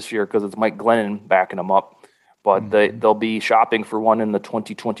do it this year because it's Mike Glennon backing him up. but they'll be shopping for one in the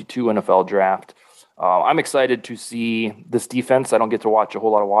 2022 NFL draft. I'm excited to see this defense. I don't get to watch a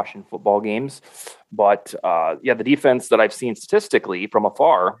whole lot of Washington football games, but the defense that I've seen statistically from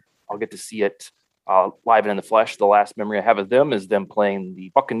afar, I'll get to see it live and in the flesh. The last memory I have of them is them playing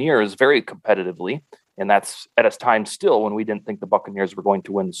the Buccaneers very competitively, and that's at a time still when we didn't think the Buccaneers were going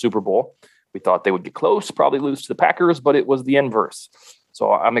to win the Super Bowl. We thought they would get close, probably lose to the Packers, but it was the inverse.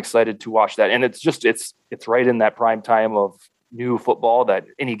 So I'm excited to watch that, and it's right in that prime time of new football that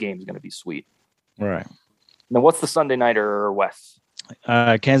any game is going to be sweet. Right. Now, what's the Sunday nighter, Wes?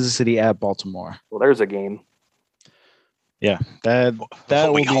 Kansas City at Baltimore. Well, there's a game. Yeah, that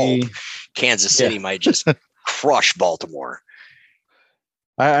will we be. Hope Kansas City might just crush Baltimore.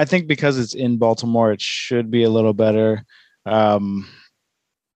 I think because it's in Baltimore, it should be a little better.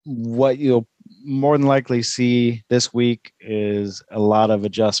 What you'll more than likely see this week is a lot of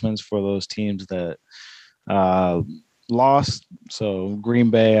adjustments for those teams that lost. So Green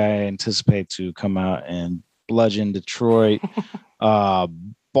Bay, I anticipate to come out and bludgeon Detroit.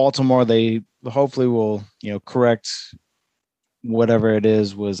 Baltimore, they hopefully will, correct whatever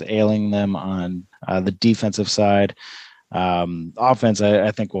it was ailing them on the defensive side. Offense,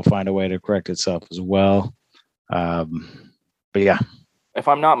 I think will find a way to correct itself as well. But yeah. If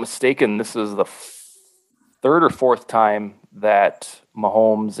I'm not mistaken, this is the third or fourth time that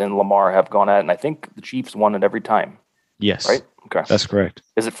Mahomes and Lamar have gone at it, and I think the Chiefs won it every time. Yes. Right? Okay. That's correct.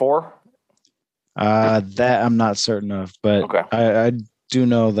 Is it 4? That I'm not certain of, but okay. I do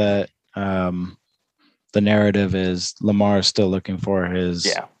know that the narrative is Lamar is still looking for his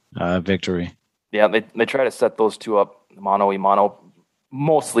victory. Yeah, they try to set those two up mano-a-mano,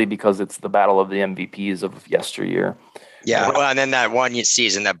 mostly because it's the battle of the MVPs of yesteryear. Yeah, well, and then that one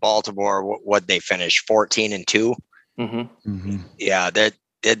season that Baltimore, what they finished 14-2. Mm-hmm. Mm-hmm. Yeah,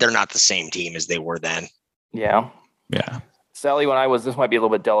 they're not the same team as they were then. Yeah. Sally, this might be a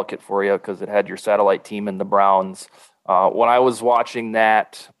little bit delicate for you because it had your satellite team and the Browns. When I was watching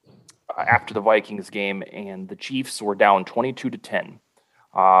that after the Vikings game and the Chiefs were down 22-10.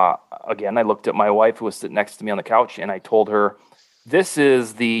 Again, I looked at my wife who was sitting next to me on the couch and I told her, this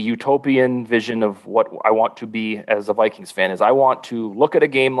is the utopian vision of what I want to be as a Vikings fan. Is I want to look at a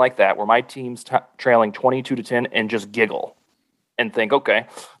game like that where my team's trailing 22-10 and just giggle and think, okay,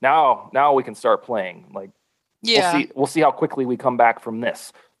 now we can start playing. Like, we'll see how quickly we come back from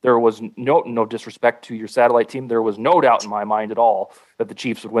this. There was no disrespect to your satellite team. There was no doubt in my mind at all that the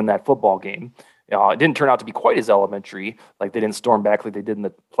Chiefs would win that football game. It didn't turn out to be quite as elementary, like they didn't storm back like they did in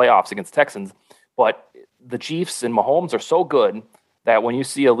the playoffs against Texans, but the Chiefs and Mahomes are so good that when you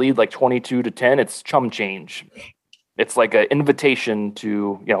see a lead like 22-10, it's chum change. It's like an invitation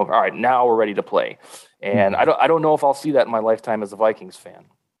to, all right, now we're ready to play. And I don't know if I'll see that in my lifetime as a Vikings fan.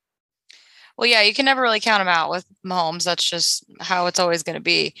 Well, yeah, you can never really count him out with Mahomes. That's just how it's always going to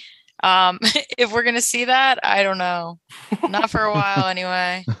be. If we're going to see that, I don't know. Not for a while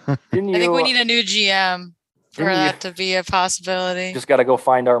anyway. I think we need a new GM for that to be a possibility. Just got to go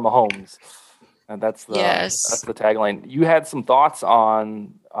find our Mahomes. And that's the tagline. You had some thoughts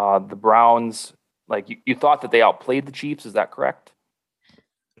on the Browns. Like you thought that they outplayed the Chiefs. Is that correct?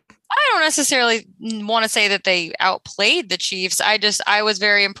 I don't necessarily want to say that they outplayed the Chiefs. I was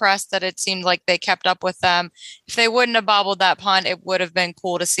very impressed that it seemed like they kept up with them. If they wouldn't have bobbled that punt, it would have been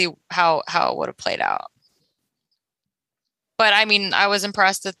cool to see how it would have played out. But I mean, I was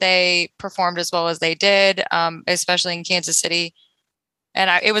impressed that they performed as well as they did, especially in Kansas City. And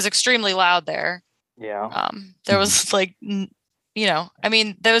it was extremely loud there. Yeah. There was like, I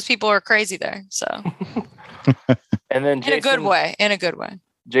mean, those people are crazy there. So, and then Jason, in a good way.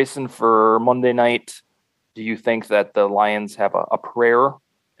 Jason, for Monday night, do you think that the Lions have a prayer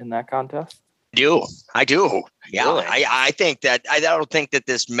in that contest? I do. Yeah. Really? I think that I don't think that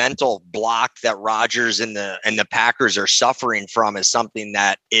this mental block that Rodgers and the Packers are suffering from is something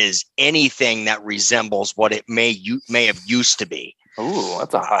that is anything that resembles what it may have used to be. Ooh,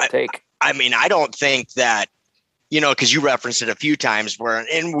 that's a hot take. I mean, I don't think that, because you referenced it a few times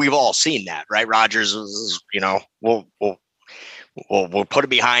and we've all seen that, right? Rodgers is, we'll put it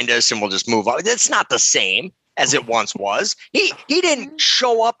behind us and we'll just move on. That's not the same as it once was. He didn't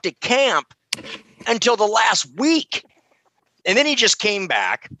show up to camp until the last week. And then he just came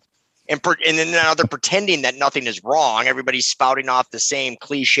back and then now they're pretending that nothing is wrong. Everybody's spouting off the same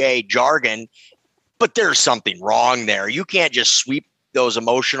cliche jargon, but there's something wrong there. You can't just sweep those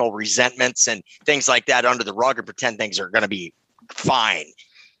emotional resentments and things like that under the rug and pretend things are going to be fine.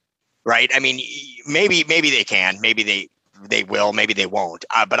 Right. I mean, maybe they can, maybe they will, maybe they won't.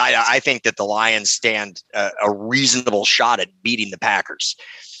 But I think that the Lions stand a reasonable shot at beating the Packers.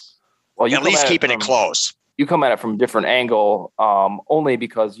 Well, at least keeping it close. you come at it from a different angle, only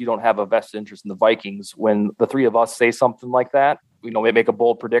because you don't have a vested interest in the Vikings. When the three of us say something like that, we make a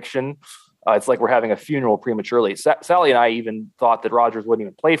bold prediction. It's like we're having a funeral prematurely. Sally and I even thought that Rodgers wouldn't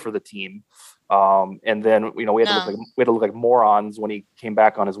even play for the team. And then, we had to look like morons when he came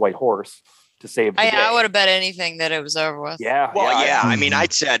back on his white horse to save the day. I would have bet anything that it was over with. Yeah. Well, yeah. I mean, I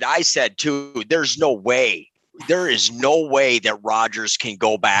said too, there's no way. There is no way that Rodgers can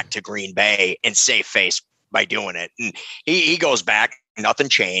go back to Green Bay and save face by doing it. And he goes back, nothing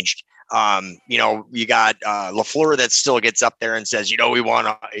changed. You got LaFleur that still gets up there and says, we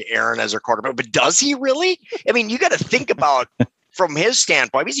want Aaron as our quarterback, but does he really? I mean, you got to think about from his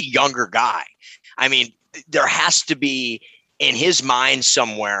standpoint, he's a younger guy. I mean, there has to be in his mind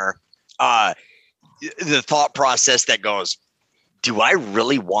somewhere the thought process that goes, do I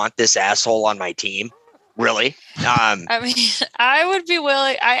really want this asshole on my team? Really? I mean, I would be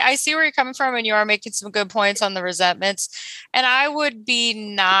willing. I see where you're coming from, and you are making some good points on the resentments. And I would be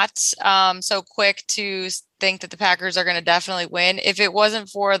not so quick to think that the Packers are going to definitely win if it wasn't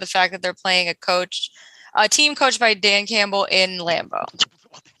for the fact that they're playing a team coached by Dan Campbell in Lambeau.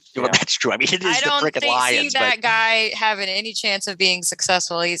 Well, that's true. I mean, it is the freaking Lions. See that guy having any chance of being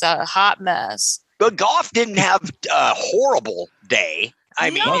successful. He's a hot mess. But Goff didn't have a horrible day.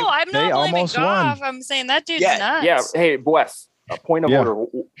 I'm not blaming Goff. I'm saying that dude's nuts. Yeah. Hey, Wes, a point of order.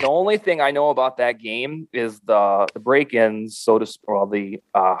 The only thing I know about that game is the break-ins, the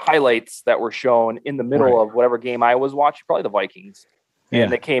highlights that were shown in the middle of whatever game I was watching, probably the Vikings. Yeah.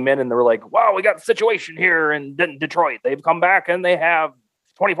 And they came in and they were like, wow, we got the situation here in Detroit. They've come back and they have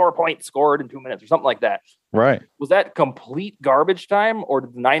 24 points scored in 2 minutes or something like that. Right. Was that complete garbage time, or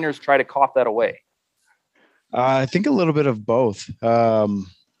did the Niners try to cough that away? I think a little bit of both.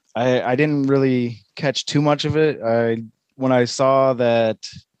 I didn't really catch too much of it. When I saw that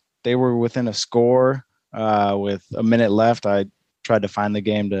they were within a score with a minute left, I tried to find the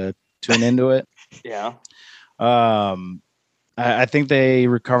game to tune into it. Yeah. I think they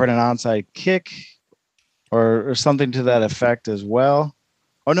recovered an onside kick or something to that effect as well.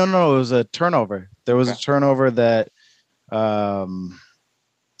 Oh, no, it was a turnover. There was a turnover that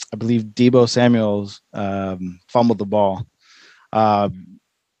I believe Deebo Samuels fumbled the ball.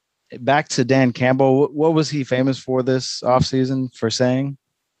 Back to Dan Campbell. What was he famous for this offseason for saying?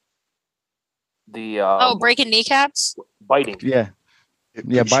 Breaking kneecaps? Biting.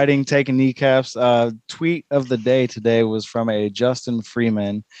 Yeah, biting, taking kneecaps. Tweet of the day today was from a Justin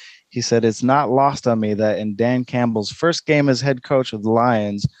Freeman. He said, "It's not lost on me that in Dan Campbell's first game as head coach of the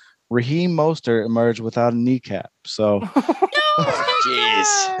Lions, Raheem Mostert emerged without a kneecap." So... Jeez.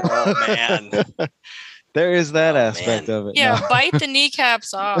 Oh, man. There is that aspect of it. Yeah, bite the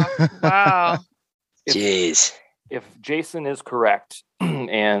kneecaps off. Wow. Jeez. If Jason is correct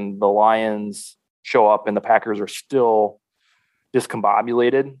and the Lions show up and the Packers are still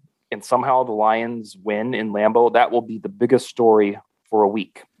discombobulated and somehow the Lions win in Lambeau, that will be the biggest story for a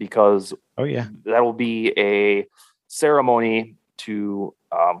week, because that will be a ceremony to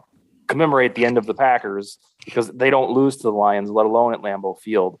commemorate the end of the Packers, because they don't lose to the Lions, let alone at Lambeau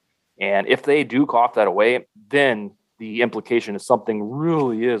Field. And if they do cough that away, then the implication is something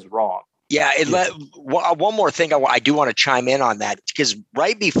really is wrong. Yeah. One more thing I do want to chime in on that, because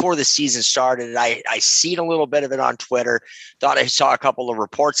right before the season started, I seen a little bit of it on Twitter, thought I saw a couple of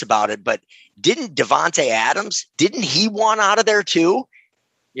reports about it, but didn't Devontae Adams, didn't he want out of there too?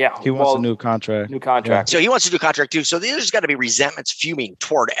 Yeah. He wants a new contract. Yeah. So he wants a new contract too. So there's got to be resentments fuming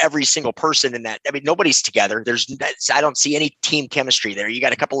toward every single person in that. I mean, nobody's together. I don't see any team chemistry there. You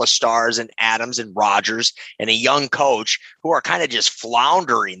got a couple of stars and Adams and Rodgers and a young coach who are kind of just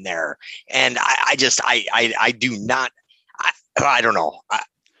floundering there. And I don't know.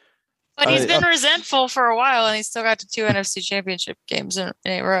 But he's been resentful for a while, and he's still got to 2 NFC Championship games in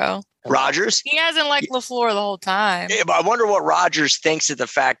a row. Rodgers? He hasn't liked LaFleur the whole time. Yeah, but I wonder what Rodgers thinks of the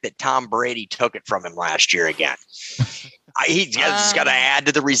fact that Tom Brady took it from him last year again. He's got to add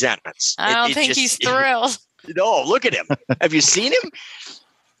to the resentments. I don't think he's thrilled. No, look at him. Have you seen him?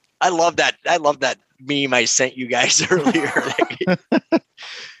 I love that meme I sent you guys earlier.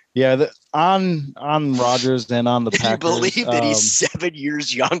 Yeah, on Rodgers and on the Packers. Can you believe that he's 7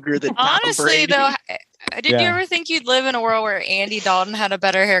 years younger than Tom Brady? Honestly, though, did you ever think you'd live in a world where Andy Dalton had a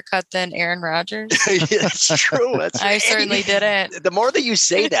better haircut than Aaron Rodgers? That's true. I certainly didn't. The more that you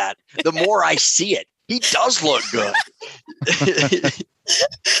say that, the more I see it. He does look good.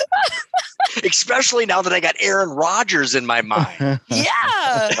 Especially now that I got Aaron Rodgers in my mind.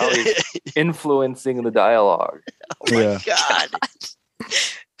 Yeah. Influencing the dialogue. Oh, my God.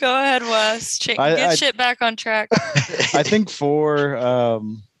 Go ahead, Wes. Get shit back on track. I think for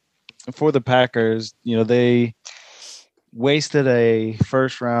for the Packers, they wasted a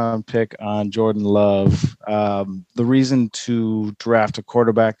first-round pick on Jordan Love. The reason to draft a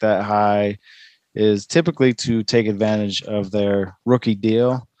quarterback that high is typically to take advantage of their rookie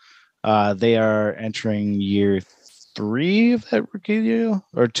deal. They are entering year 3 of that rookie deal,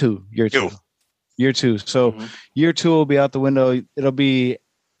 or year two. So year 2 will be out the window. It'll be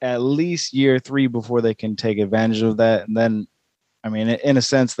at least year 3 before they can take advantage of that. And then, I mean, in a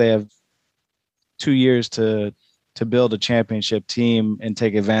sense, they have 2 years to build a championship team and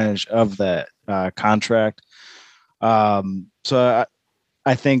take advantage of that contract. So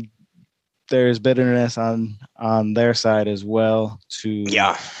I think there's bitterness on their side as well to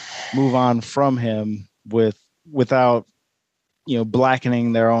move on from him without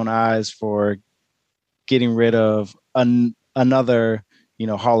blackening their own eyes for getting rid of another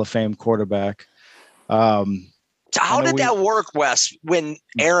Hall of Fame quarterback. So how did that work, Wes, when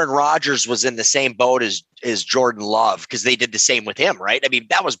Aaron Rodgers was in the same boat as Jordan Love? Because they did the same with him, right? I mean,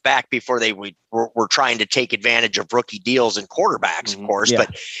 that was back before they were trying to take advantage of rookie deals and quarterbacks, of course. Yeah.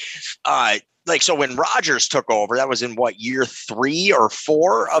 But so when Rodgers took over, that was in what, year 3 or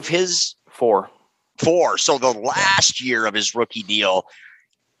 4 of his? 4. So the last year of his rookie deal.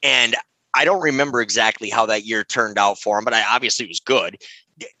 And I don't remember exactly how that year turned out for him, but obviously it was good.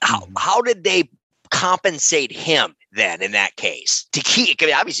 How did they compensate him then in that case to keep? I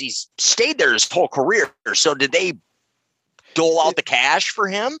mean, obviously he's stayed there his whole career. So did they dole out the cash for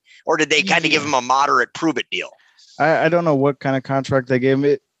him, or did they kind of give him a moderate prove it deal? I don't know what kind of contract they gave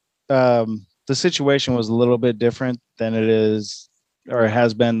him. The situation was a little bit different than it is, or it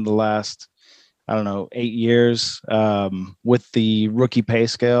has been the last, 8 years with the rookie pay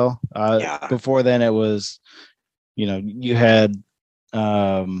scale. Before then it was, you had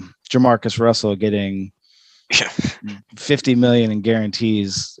Jamarcus Russell getting $50 million in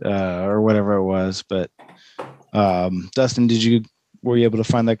guarantees or whatever it was. But Dustin, were you able to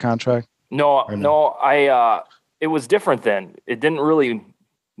find that contract? No. It was different then. It didn't really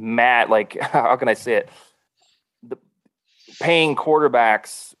matter. Like, how can I say it? The paying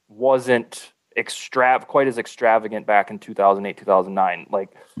quarterbacks wasn't quite as extravagant back in 2008, 2009.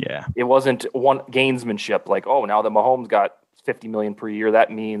 It wasn't one gamesmanship. Like, oh, now that Mahomes got $50 million per year,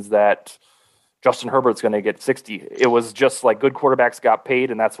 that means that Justin Herbert's going to get 60. It was just like good quarterbacks got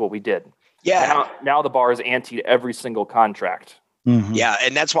paid, and that's what we did. Yeah. Now the bar is ante every single contract. Mm-hmm. Yeah,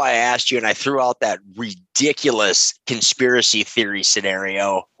 and that's why I asked you, and I threw out that ridiculous conspiracy theory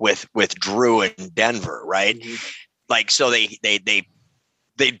scenario with Drew in Denver, right? Mm-hmm. So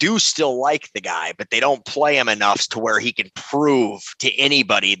they do still like the guy, but they don't play him enough to where he can prove to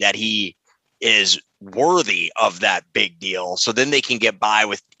anybody that he is worthy of that big deal. So then they can get by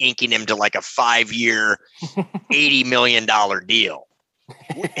with inking him to like a 5-year, $80 million deal.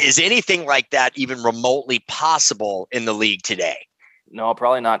 Is anything like that even remotely possible in the league today? No,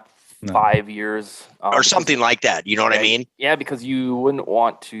 probably not 5 years. Or something like that. You know what I mean? Yeah, because you wouldn't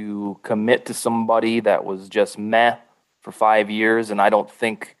want to commit to somebody that was just meh for 5 years. And I don't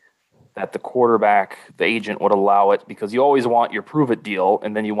think that the quarterback, the agent, would allow it, because you always want your prove it deal,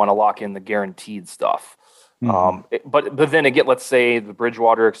 and then you want to lock in the guaranteed stuff. Mm-hmm. But then again, let's say the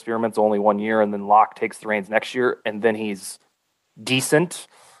Bridgewater experiment's only 1 year, and then Locke takes the reins next year, and then he's decent.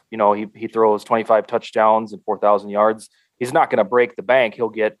 He throws 25 touchdowns and 4,000 yards. He's not going to break the bank. He'll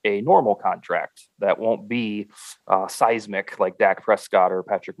get a normal contract that won't be seismic like Dak Prescott or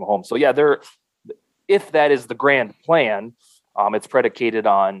Patrick Mahomes. So yeah, if that is the grand plan, it's predicated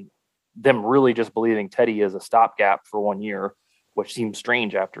on them really just believing Teddy is a stopgap for 1 year, which seems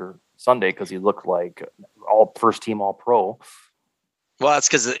strange after Sunday because he looked like first team all pro. Well, that's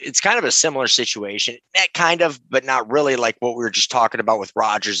because it's kind of a similar situation, kind of, but not really, like what we were just talking about with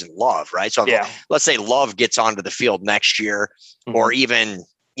Rodgers and Love, right? So let's say Love gets onto the field next year, mm-hmm. or even,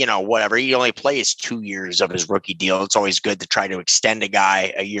 whatever. He only plays 2 years of his rookie deal. It's always good to try to extend a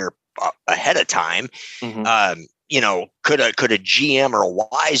guy a year ahead of time. Mm-hmm. Could a GM or a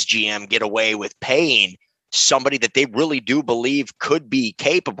wise GM get away with paying somebody that they really do believe could be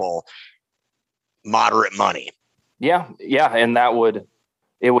capable moderate money? Yeah. And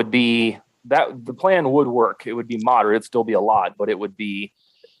it would be that the plan would work. It would be moderate. It'd still be a lot, but it would be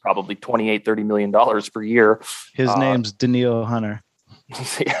probably $28-30 million per year. His name's Daniil Hunter.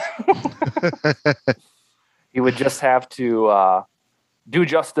 He would just have to do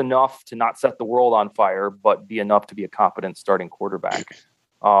just enough to not set the world on fire, but be enough to be a competent starting quarterback.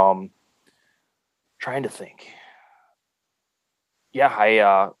 Trying to think.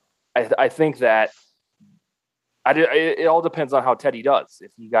 Yeah, I think that it all depends on how Teddy does.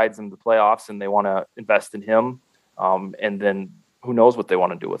 If he guides them to the playoffs and they want to invest in him, and then who knows what they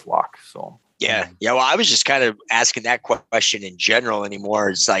want to do with Locke. So. Yeah. Well, I was just kind of asking that question in general anymore.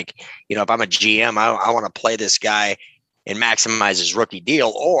 It's like, if I'm a GM, I want to play this guy and maximize his rookie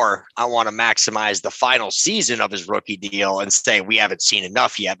deal, or I want to maximize the final season of his rookie deal and say, we haven't seen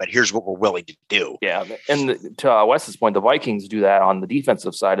enough yet, but here's what we're willing to do. Yeah. And to Wes's point, the Vikings do that on the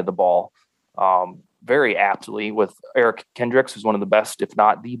defensive side of the ball very aptly with Eric Kendricks, who's one of the best, if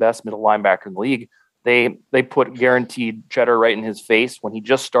not the best middle linebacker in the league. They put guaranteed cheddar right in his face when he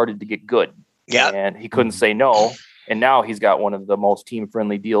just started to get good. Yeah. And he couldn't say no. And now he's got one of the most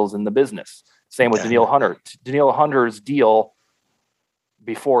team-friendly deals in the business. Same with Danielle Hunter. Danielle Hunter's deal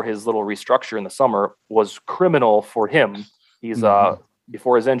before his little restructure in the summer was criminal for him. He's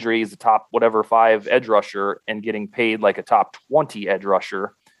before his injury, he's the top 5 edge rusher and getting paid like a top 20 edge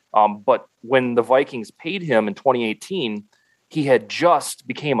rusher. But when the Vikings paid him in 2018, he had just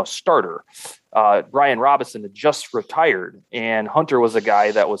became a starter. Brian Robinson had just retired, and Hunter was a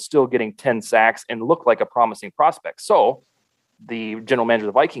guy that was still getting 10 sacks and looked like a promising prospect. So the general manager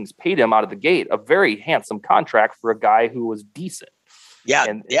of the Vikings paid him out of the gate a very handsome contract for a guy who was decent. Yeah.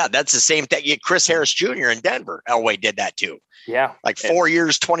 That's the same thing. Chris Harris Jr. in Denver. Elway did that too. Yeah. Like 4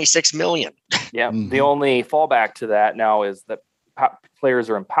 years, $26 million. Yeah. The only fallback to that now is that players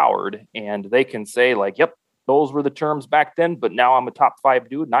are empowered and they can say like, yep, those were the terms back then, but now I'm a top 5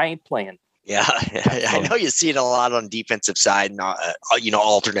 dude and I ain't playing. Yeah. I know you see it a lot on defensive side and,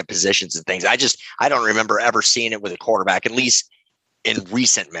 alternate positions and things. I don't remember ever seeing it with a quarterback, at least in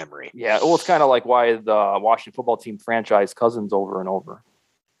recent memory. Yeah. Well, it's kind of like why the Washington football team franchised Cousins over and over.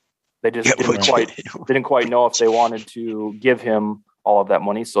 They just didn't quite know if they wanted to give him all of that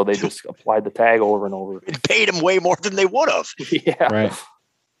money. So they just applied the tag over and over. It paid him way more than they would have. Yeah. Right.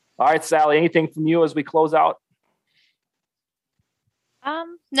 All right, Sally, anything from you as we close out?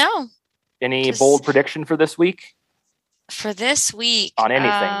 No. Any bold prediction for this week? For this week? On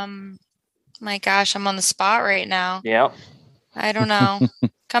anything? My gosh, I'm on the spot right now. Yeah. I don't know.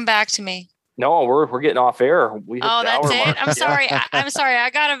 Come back to me. No, we're getting off air. That's it? I'm sorry. I'm sorry.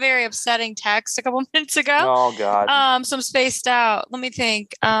 I got a very upsetting text a couple minutes ago. Oh, God. So I'm spaced out. Let me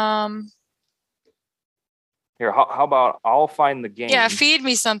think. Here, how about I'll find the game. Yeah, feed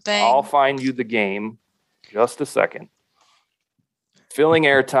me something. I'll find you the game. Just a second. Filling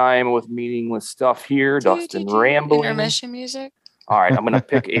airtime with meaningless stuff here. Dustin rambling. Intermission music. All right, I'm going to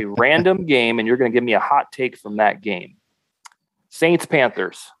pick a random game, and you're going to give me a hot take from that game.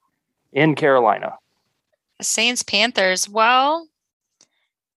 Saints-Panthers in Carolina. Saints-Panthers. Well,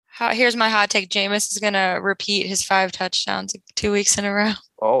 here's my hot take. Jameis is going to repeat his 5 touchdowns 2 weeks in a row.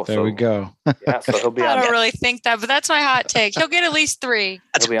 Oh, there we go. Yeah, so he'll be. I don't really think that, but that's my hot take. He'll get at least 3.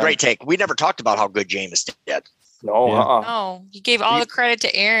 That's a great take. We never talked about how good Jameis did. No, No, you gave all the credit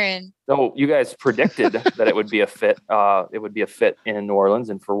to Aaron. No, you guys predicted that it would be a fit. It would be a fit in New Orleans,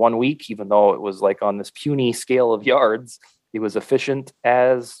 and for 1 week, even though it was like on this puny scale of yards, he was efficient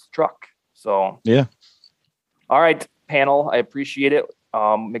as truck. So yeah. All right, panel. I appreciate it.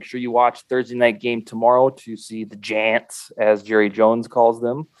 Make sure you watch Thursday night game tomorrow to see the Giants, as Jerry Jones calls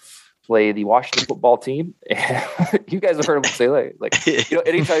them, play the Washington football team. You guys have heard him say like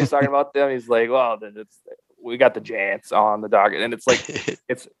anytime he's talking about them, he's like, well, we got the Giants on the docket. And it's like,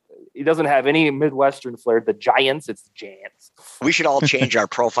 he doesn't have any Midwestern flair. The Giants, it's the Giants. We should all change our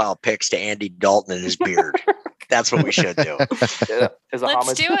profile pics to Andy Dalton and his beard. That's what we should do. Yeah,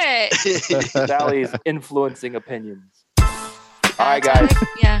 let's do it. Sally's influencing opinions. All right, guys.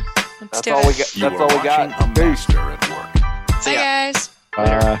 Yeah, let's do it. That's all we got. A master at work. See ya. Guys.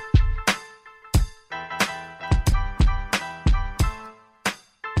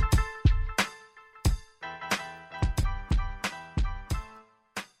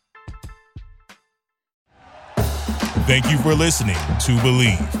 Thank you for listening to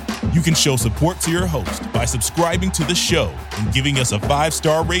Believe. You can show support to your host by subscribing to the show and giving us a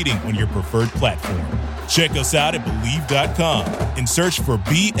 5-star rating on your preferred platform. Check us out at Believe.com and search for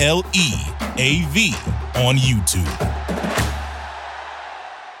BLEAV on YouTube.